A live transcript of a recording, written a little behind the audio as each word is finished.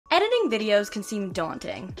Editing videos can seem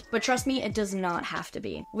daunting, but trust me, it does not have to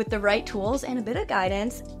be. With the right tools and a bit of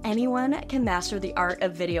guidance, anyone can master the art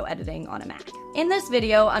of video editing on a Mac. In this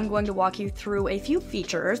video, I'm going to walk you through a few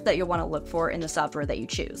features that you'll want to look for in the software that you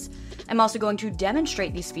choose. I'm also going to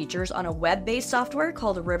demonstrate these features on a web-based software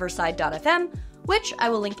called Riverside.fm, which I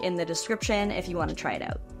will link in the description if you want to try it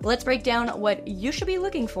out. Let's break down what you should be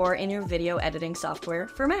looking for in your video editing software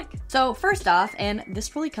for Mac. So first off, and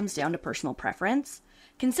this really comes down to personal preference,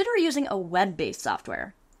 consider using a web-based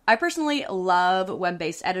software. I personally love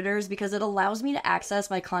web-based editors because it allows me to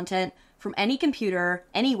access my content from any computer,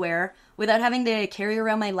 anywhere, without having to carry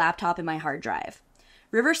around my laptop and my hard drive.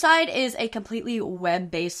 Riverside is a completely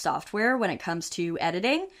web-based software when it comes to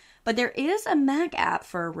editing, but there is a Mac app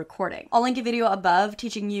for recording. I'll link a video above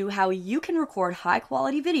teaching you how you can record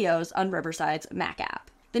high-quality videos on Riverside's Mac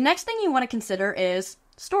app. The next thing you want to consider is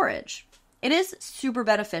storage. It is super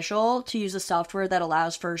beneficial to use a software that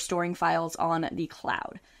allows for storing files on the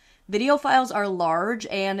cloud. Video files are large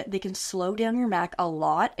and they can slow down your Mac a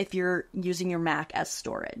lot if you're using your Mac as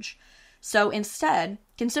storage. So instead,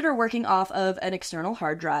 consider working off of an external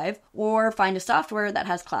hard drive or find a software that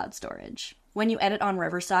has cloud storage. When you edit on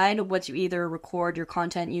Riverside, once you either record your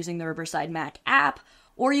content using the Riverside Mac app,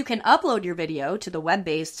 or you can upload your video to the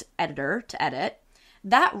web-based editor to edit,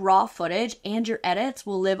 that raw footage and your edits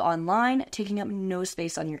will live online, taking up no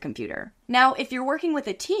space on your computer. Now, if you're working with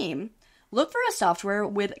a team, look for a software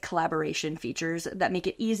with collaboration features that make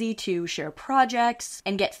it easy to share projects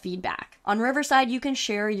and get feedback. On Riverside, you can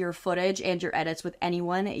share your footage and your edits with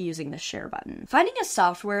anyone using the share button. Finding a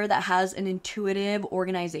software that has an intuitive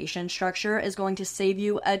organization structure is going to save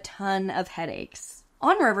you a ton of headaches.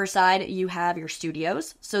 On Riverside, you have your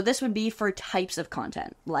studios, so this would be for types of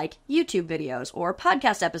content, like YouTube videos or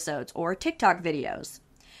podcast episodes or TikTok videos.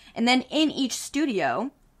 And then in each studio,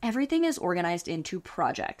 everything is organized into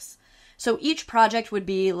projects. So each project would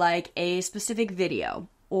be like a specific video,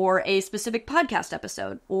 or a specific podcast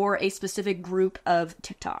episode, or a specific group of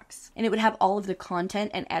TikToks. And it would have all of the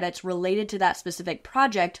content and edits related to that specific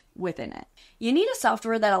project within it. You need a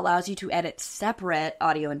software that allows you to edit separate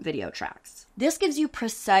audio and video tracks. This gives you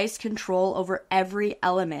precise control over every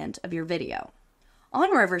element of your video.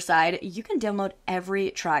 On Riverside, you can download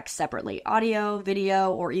every track separately, audio,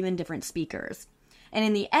 video, or even different speakers. And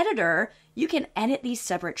in the editor, you can edit these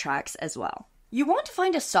separate tracks as well. You want to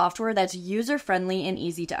find a software that's user-friendly and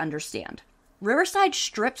easy to understand. Riverside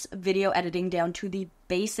strips video editing down to the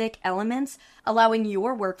basic elements, allowing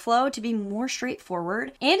your workflow to be more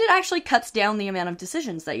straightforward, and it actually cuts down the amount of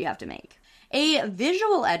decisions that you have to make. A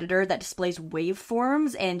visual editor that displays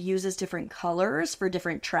waveforms and uses different colors for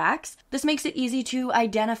different tracks. This makes it easy to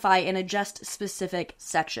identify and adjust specific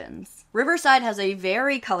sections. Riverside has a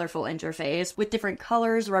very colorful interface with different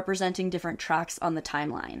colors representing different tracks on the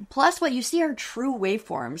timeline. Plus, what you see are true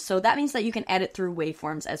waveforms, so that means that you can edit through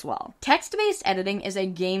waveforms as well. Text-based editing is a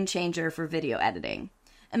game changer for video editing.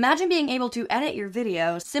 Imagine being able to edit your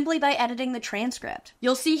video simply by editing the transcript.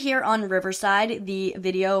 You'll see here on Riverside, the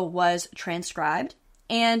video was transcribed.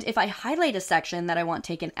 And if I highlight a section that I want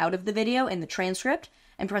taken out of the video in the transcript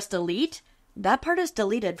and press delete, that part is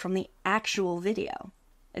deleted from the actual video.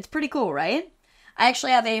 It's pretty cool, right? I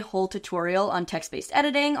actually have a whole tutorial on text-based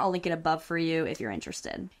editing. I'll link it above for you if you're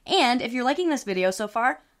interested. And if you're liking this video so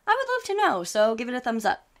far, I would love to know, so give it a thumbs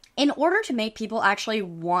up. In order to make people actually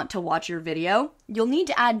want to watch your video, you'll need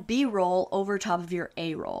to add B-roll over top of your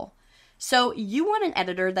A-roll. So you want an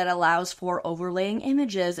editor that allows for overlaying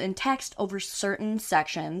images and text over certain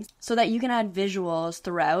sections so that you can add visuals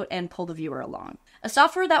throughout and pull the viewer along. A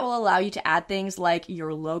software that will allow you to add things like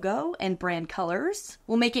your logo and brand colors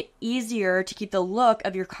will make it easier to keep the look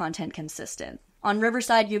of your content consistent. On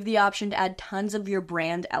Riverside, you have the option to add tons of your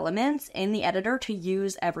brand elements in the editor to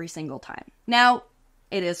use every single time. Now,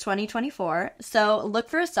 it is 2024, so look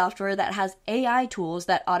for a software that has AI tools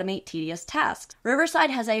that automate tedious tasks. Riverside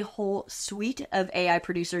has a whole suite of AI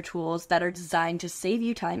producer tools that are designed to save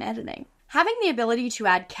you time editing. Having the ability to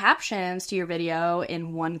add captions to your video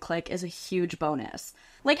in one click is a huge bonus.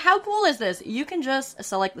 Like, how cool is this? You can just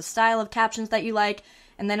select the style of captions that you like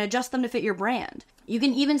and then adjust them to fit your brand. You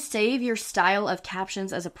can even save your style of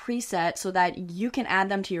captions as a preset so that you can add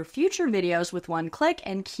them to your future videos with one click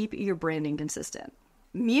and keep your branding consistent.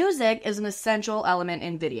 Music is an essential element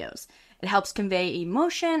in videos. It helps convey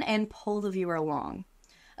emotion and pull the viewer along.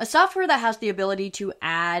 A software that has the ability to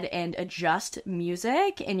add and adjust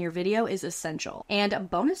music in your video is essential. And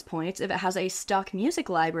bonus points if it has a stock music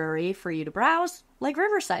library for you to browse, like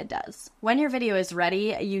Riverside does. When your video is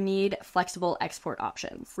ready, you need flexible export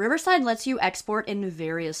options. Riverside lets you export in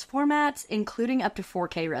various formats, including up to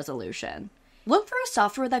 4K resolution. Look for a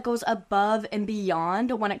software that goes above and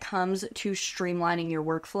beyond when it comes to streamlining your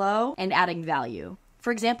workflow and adding value.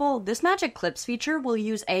 For example, this Magic Clips feature will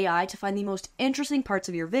use AI to find the most interesting parts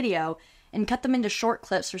of your video and cut them into short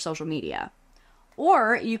clips for social media.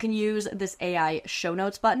 Or you can use this AI show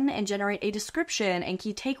notes button and generate a description and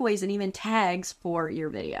key takeaways and even tags for your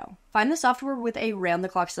video. Find the software with a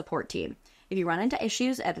round-the-clock support team. If you run into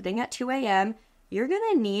issues editing at 2 a.m., you're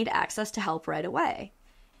going to need access to help right away.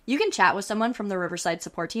 You can chat with someone from the Riverside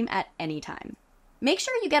support team at any time. Make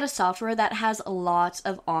sure you get a software that has lots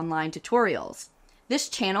of online tutorials. This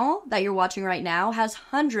channel that you're watching right now has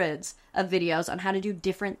hundreds of videos on how to do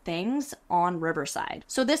different things on Riverside.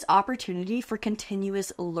 So this opportunity for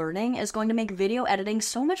continuous learning is going to make video editing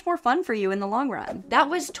so much more fun for you in the long run. That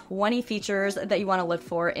was 20 features that you want to look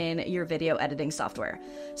for in your video editing software.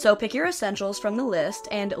 So pick your essentials from the list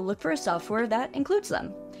and look for a software that includes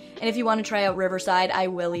them. And if you want to try out Riverside, I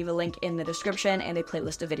will leave a link in the description and a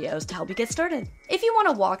playlist of videos to help you get started. If you want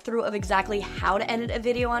a walkthrough of exactly how to edit a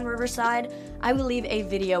video on Riverside, I will leave a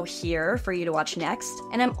video here for you to watch next.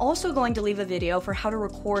 And I'm also going to leave a video for how to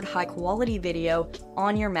record high quality video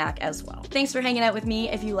on your Mac as well. Thanks for hanging out with me.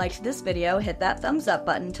 If you liked this video, hit that thumbs up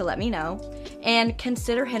button to let me know. And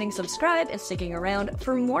consider hitting subscribe and sticking around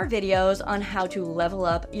for more videos on how to level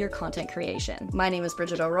up your content creation. My name is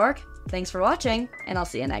Bridget O'Rourke. Thanks for watching, and I'll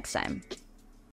see you next time.